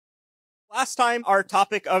Last time, our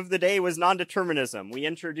topic of the day was non-determinism. We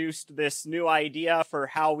introduced this new idea for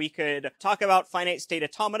how we could talk about finite state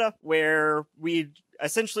automata, where we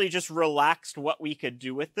essentially just relaxed what we could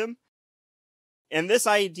do with them. And this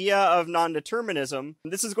idea of non-determinism,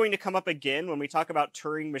 this is going to come up again when we talk about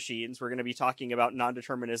Turing machines. We're going to be talking about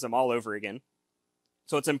non-determinism all over again.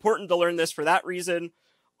 So it's important to learn this for that reason.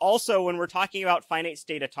 Also, when we're talking about finite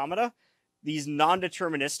state automata, these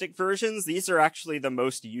non-deterministic versions, these are actually the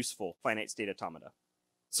most useful finite state automata.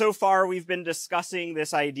 So far, we've been discussing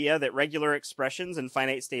this idea that regular expressions and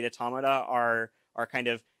finite state automata are kind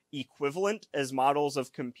of equivalent as models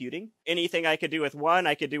of computing. Anything I could do with one,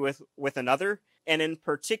 I could do with another. And in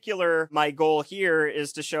particular, my goal here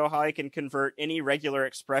is to show how I can convert any regular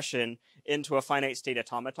expression into a finite state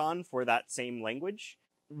automaton for that same language.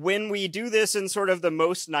 When we do this in sort of the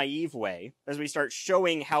most naive way, as we start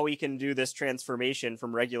showing how we can do this transformation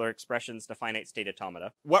from regular expressions to finite state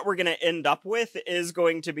automata, what we're going to end up with is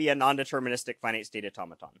going to be a non-deterministic finite state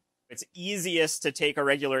automaton. It's easiest to take a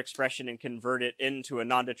regular expression and convert it into a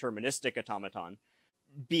non-deterministic automaton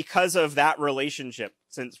because of that relationship,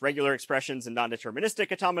 since regular expressions and non-deterministic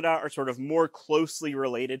automata are sort of more closely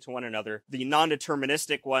related to one another. The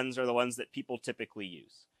non-deterministic ones are the ones that people typically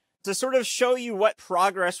use. To sort of show you what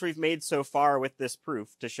progress we've made so far with this proof,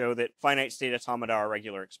 to show that finite state automata are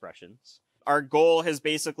regular expressions, our goal has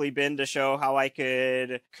basically been to show how I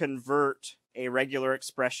could convert a regular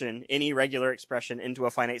expression, any regular expression, into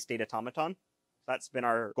a finite state automaton. That's been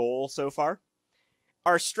our goal so far.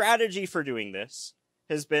 Our strategy for doing this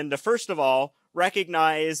has been to, first of all,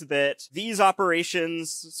 recognize that these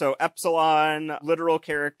operations, so epsilon, literal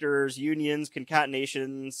characters, unions,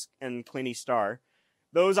 concatenations, and Kleene star,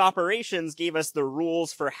 those operations gave us the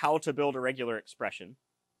rules for how to build a regular expression.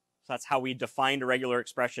 So that's how we defined a regular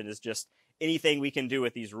expression, is just anything we can do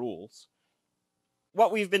with these rules.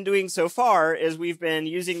 What we've been doing so far is we've been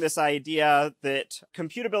using this idea that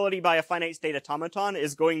computability by a finite state automaton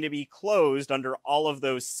is going to be closed under all of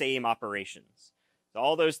those same operations. So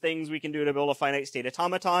all those things we can do to build a finite state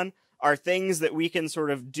automaton are things that we can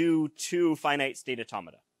sort of do to finite state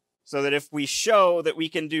automata. So that if we show that we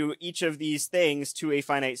can do each of these things to a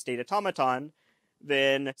finite state automaton,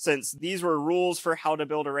 then since these were rules for how to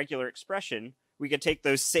build a regular expression, we could take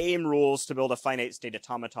those same rules to build a finite state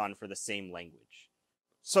automaton for the same language.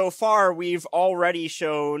 So far, we've already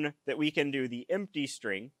shown that we can do the empty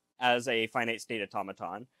string as a finite state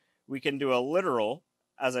automaton. We can do a literal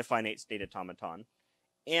as a finite state automaton.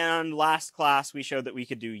 And last class, we showed that we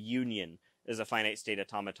could do union as a finite state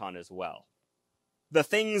automaton as well. The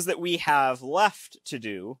things that we have left to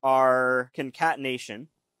do are concatenation,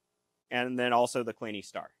 and then also the Kleene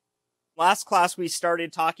star. Last class, we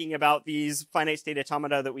started talking about these finite state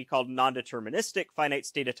automata that we called non-deterministic finite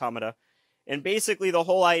state automata. And basically, the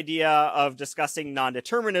whole idea of discussing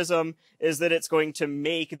non-determinism is that it's going to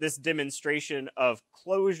make this demonstration of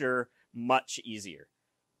closure much easier.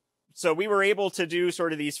 So we were able to do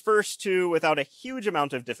sort of these first two without a huge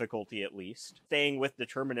amount of difficulty, at least, staying with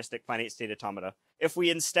deterministic finite state automata. If we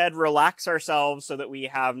instead relax ourselves so that we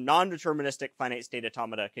have non-deterministic finite state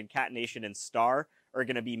automata, concatenation and star are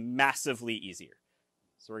going to be massively easier.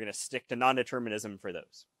 So we're going to stick to non-determinism for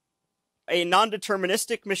those. A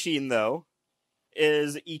non-deterministic machine, though,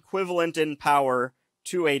 is equivalent in power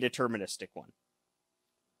to a deterministic one.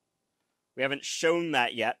 We haven't shown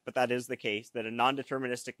that yet, but that is the case, that a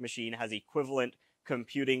non-deterministic machine has equivalent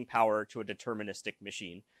computing power to a deterministic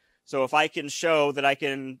machine. So if I can show that I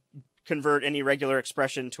can convert any regular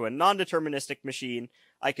expression to a non-deterministic machine,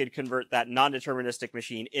 I could convert that non-deterministic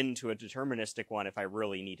machine into a deterministic one if I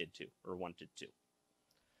really needed to or wanted to.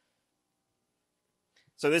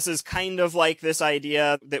 So this is kind of like this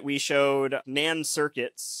idea that we showed NAND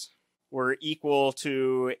circuits were equal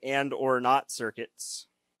to and or not circuits,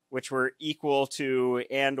 which were equal to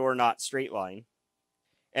and or not straight line.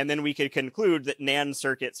 And then we could conclude that NAND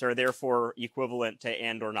circuits are therefore equivalent to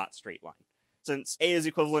and or not straight line. Since A is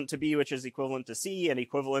equivalent to B, which is equivalent to C, and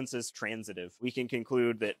equivalence is transitive, we can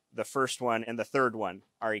conclude that the first one and the third one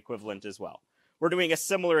are equivalent as well. We're doing a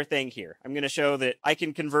similar thing here. I'm going to show that I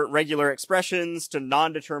can convert regular expressions to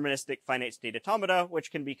non-deterministic finite state automata,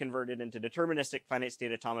 which can be converted into deterministic finite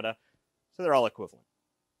state automata, so they're all equivalent.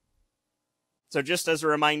 So just as a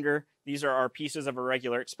reminder, these are our pieces of a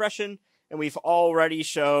regular expression, and we've already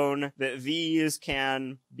shown that these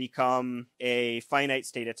can become a finite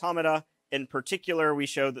state automata. In particular, we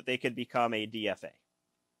showed that they could become a DFA.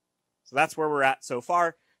 So that's where we're at so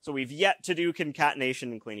far. So we've yet to do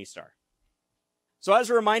concatenation and Kleene star. So as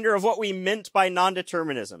a reminder of what we meant by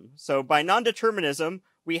non-determinism. So by non-determinism,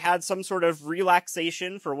 we had some sort of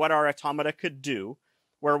relaxation for what our automata could do.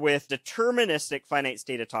 where with deterministic finite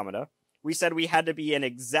state automata, we said we had to be in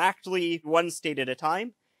exactly one state at a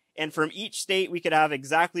time, and from each state we could have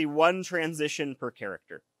exactly one transition per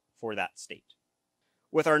character for that state.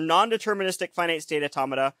 With our non-deterministic finite state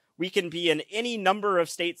automata, we can be in any number of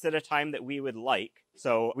states at a time that we would like.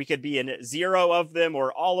 So we could be in 0 of them,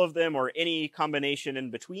 or all of them, or any combination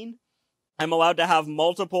in between. I'm allowed to have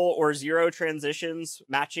multiple or 0 transitions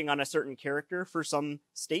matching on a certain character for some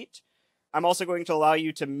state. I'm also going to allow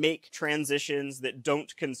you to make transitions that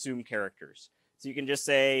don't consume characters. So you can just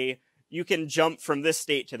say, you can jump from this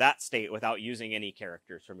state to that state without using any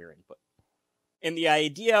characters from your input. And the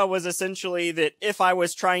idea was essentially that if I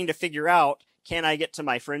was trying to figure out, can I get to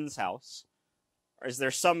my friend's house? Or is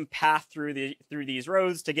there some path through these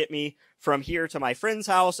roads to get me from here to my friend's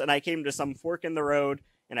house, and I came to some fork in the road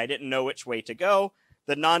and I didn't know which way to go?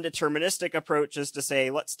 The non-deterministic approach is to say,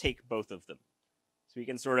 let's take both of them. So we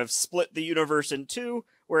can sort of split the universe in two,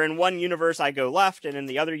 where in one universe I go left, and in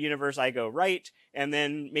the other universe I go right, and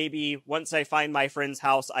then maybe once I find my friend's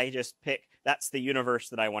house, I just pick, that's the universe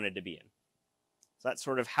that I wanted to be in. So that's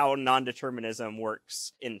sort of how non-determinism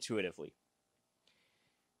works intuitively.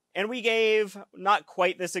 And we gave not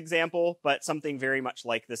quite this example, but something very much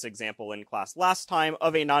like this example in class last time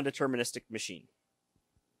of a non-deterministic machine.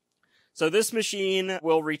 So this machine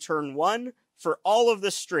will return 1 for all of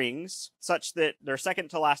the strings, such that their second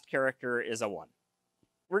to last character is a 1.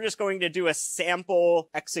 We're just going to do a sample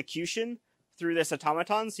execution through this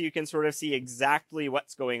automaton so you can sort of see exactly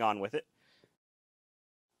what's going on with it.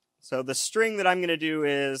 So the string that I'm going to do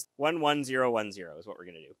is 11010 is what we're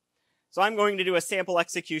going to do. So I'm going to do a sample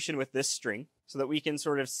execution with this string so that we can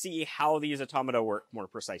sort of see how these automata work more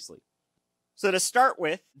precisely. So to start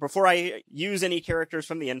with, before I use any characters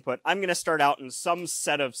from the input, I'm going to start out in some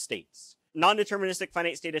set of states. Non-deterministic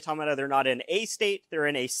finite state automata, they're not in a state, they're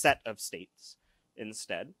in a set of states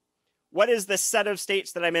instead. What is the set of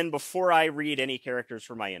states that I'm in before I read any characters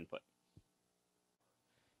from my input?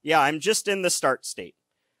 Yeah, I'm just in the start state.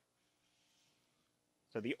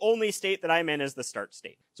 So the only state that I'm in is the start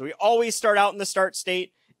state. So we always start out in the start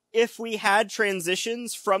state. If we had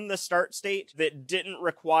transitions from the start state that didn't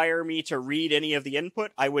require me to read any of the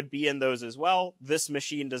input, I would be in those as well. This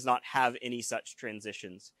machine does not have any such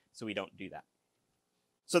transitions, so we don't do that.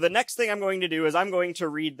 So the next thing I'm going to do is I'm going to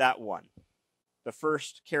read that 1. The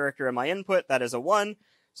first character in my input, that is a 1.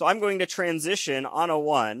 So I'm going to transition on a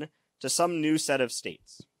 1 to some new set of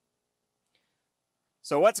states.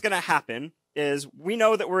 So what's going to happen is we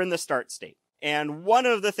know that we're in the start state. And one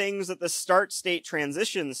of the things that the start state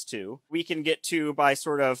transitions to, we can get to by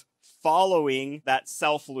sort of following that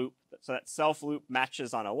self loop. So that self loop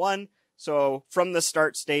matches on a 1. So from the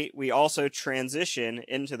start state, we also transition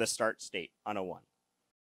into the start state on a 1.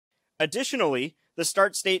 Additionally, the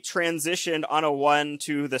start state transitioned on a 1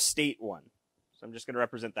 to the state 1. So I'm just going to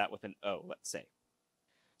represent that with an O, let's say.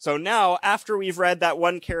 So now, after we've read that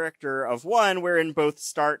one character of 1, we're in both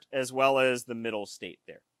start as well as the middle state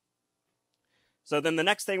there. So then the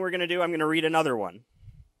next thing we're going to do, I'm going to read another 1.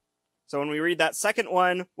 So when we read that second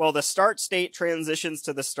 1, well, the start state transitions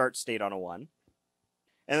to the start state on a 1.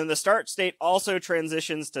 And then the start state also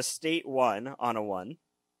transitions to state 1 on a 1.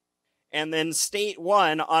 And then state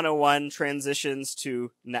 1 on a 1 transitions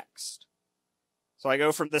to next. So I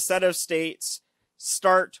go from the set of states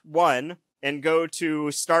start 1 and go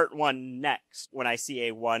to start 1 next when I see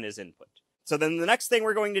a 1 as input. So then the next thing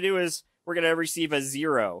we're going to do is we're going to receive a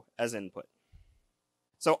 0 as input.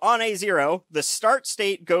 So on a 0, the start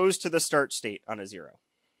state goes to the start state on a 0.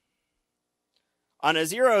 On a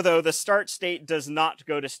 0, though, the start state does not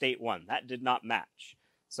go to state 1. That did not match.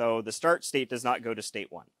 So the start state does not go to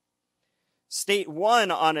state 1. State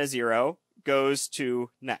 1 on a 0 goes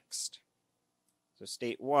to next. So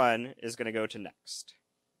state 1 is going to go to next.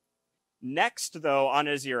 Next, though, on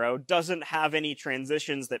a 0 doesn't have any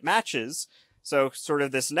transitions that matches. So sort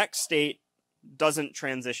of this next state doesn't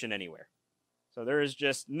transition anywhere. So there is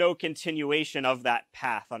just no continuation of that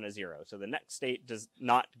path on a 0. So the next state does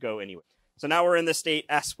not go anywhere. So now we're in the state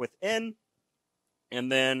S within. And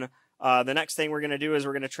then the next thing we're going to do is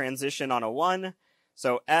we're going to transition on a 1.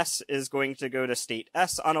 So S is going to go to state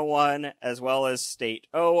S on a 1, as well as state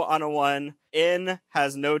O on a 1. N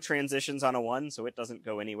has no transitions on a 1, so it doesn't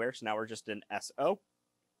go anywhere. So now we're just in SO.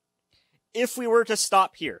 If we were to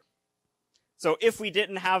stop here, so if we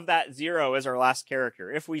didn't have that 0 as our last character,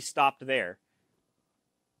 if we stopped there,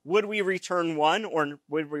 would we return 1 or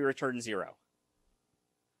would we return 0?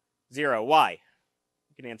 0. Why?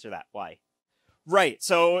 You can answer that. Why? Right.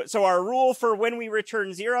 So our rule for when we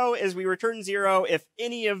return 0 is we return 0 if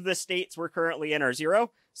any of the states we're currently in are 0.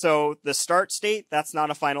 So the start state, that's not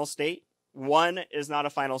a final state. 1 is not a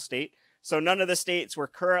final state. So none of the states we're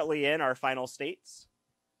currently in are final states.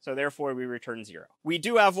 So therefore we return 0. We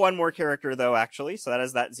do have one more character though, actually. So that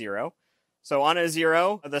is that 0. So on a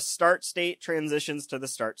 0, the start state transitions to the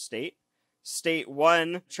start state. State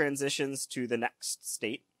 1 transitions to the next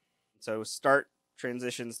state. So start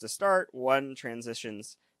transitions to start, 1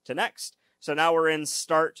 transitions to next. So now we're in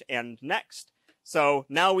start and next. So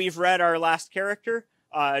now we've read our last character.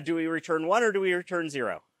 Do we return 1 or do we return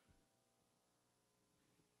 0?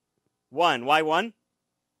 1. Why 1?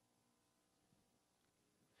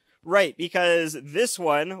 Right, because this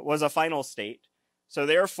one was a final state. So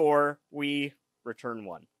therefore, we return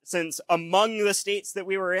 1. Since among the states that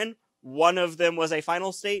we were in, one of them was a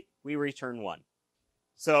final state, we return 1.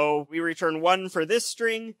 So we return 1 for this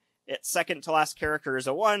string. Its second to last character is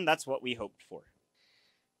a 1. That's what we hoped for.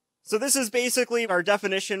 So this is basically our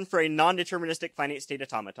definition for a non-deterministic finite state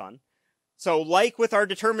automaton. So like with our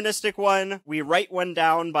deterministic one, we write one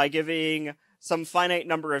down by giving some finite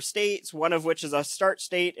number of states, one of which is a start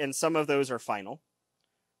state, and some of those are final.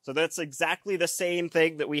 So that's exactly the same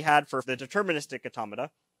thing that we had for the deterministic automata.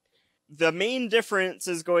 The main difference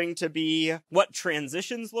is going to be what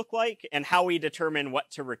transitions look like and how we determine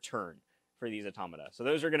what to return for these automata. So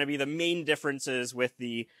those are going to be the main differences with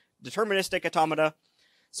the deterministic automata.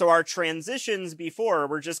 So our transitions before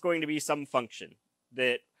were just going to be some function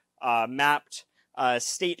that mapped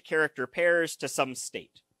state character pairs to some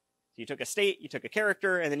state. So you took a state, you took a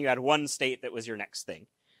character, and then you had one state that was your next thing.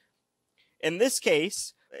 In this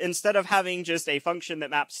case, instead of having just a function that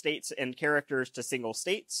maps states and characters to single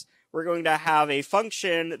states, we're going to have a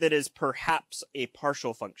function that is perhaps a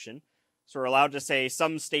partial function. So we're allowed to say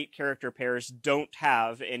some state character pairs don't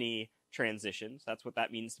have any transitions. That's what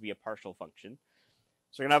that means to be a partial function.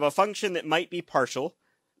 So we're going to have a function that might be partial.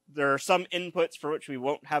 There are some inputs for which we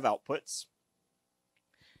won't have outputs.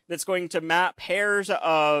 That's going to map pairs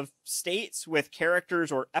of states with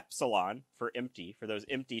characters or epsilon for empty, for those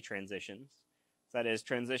empty transitions. That is,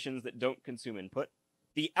 transitions that don't consume input.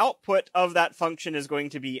 The output of that function is going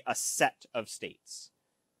to be a set of states.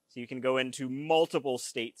 So you can go into multiple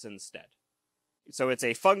states instead. So it's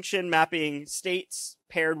a function mapping states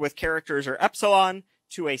paired with characters or epsilon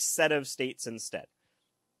to a set of states instead.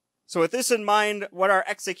 So with this in mind, what our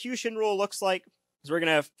execution rule looks like is we're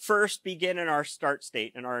going to first begin in our start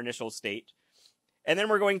state, in our initial state. And then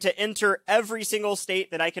we're going to enter every single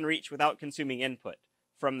state that I can reach without consuming input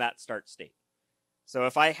from that start state. So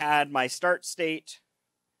if I had my start state,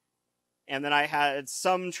 and then I had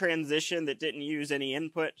some transition that didn't use any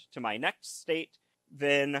input to my next state,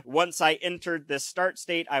 then once I entered this start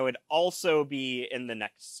state, I would also be in the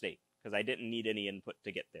next state, because I didn't need any input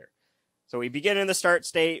to get there. So we begin in the start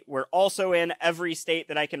state, we're also in every state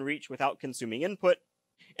that I can reach without consuming input,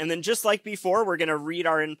 and then just like before, we're going to read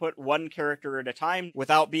our input one character at a time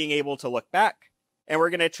without being able to look back, and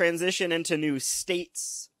we're going to transition into new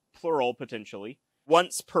states, plural potentially,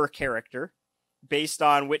 once per character, based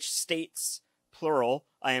on which states, plural,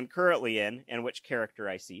 I am currently in and which character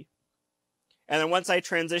I see. And then once I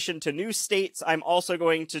transition to new states, I'm also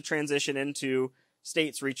going to transition into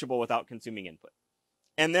states reachable without consuming input.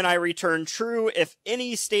 And then I return true if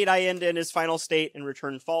any state I end in is final state, and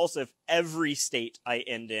return false if every state I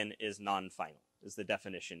end in is non-final, is the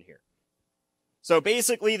definition here. So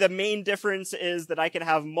basically the main difference is that I can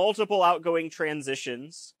have multiple outgoing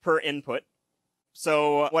transitions per input.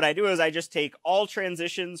 So what I do is I just take all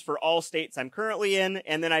transitions for all states I'm currently in,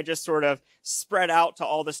 and then I just sort of spread out to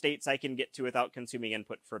all the states I can get to without consuming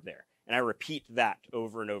input from there. And I repeat that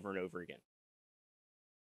over and over and over again.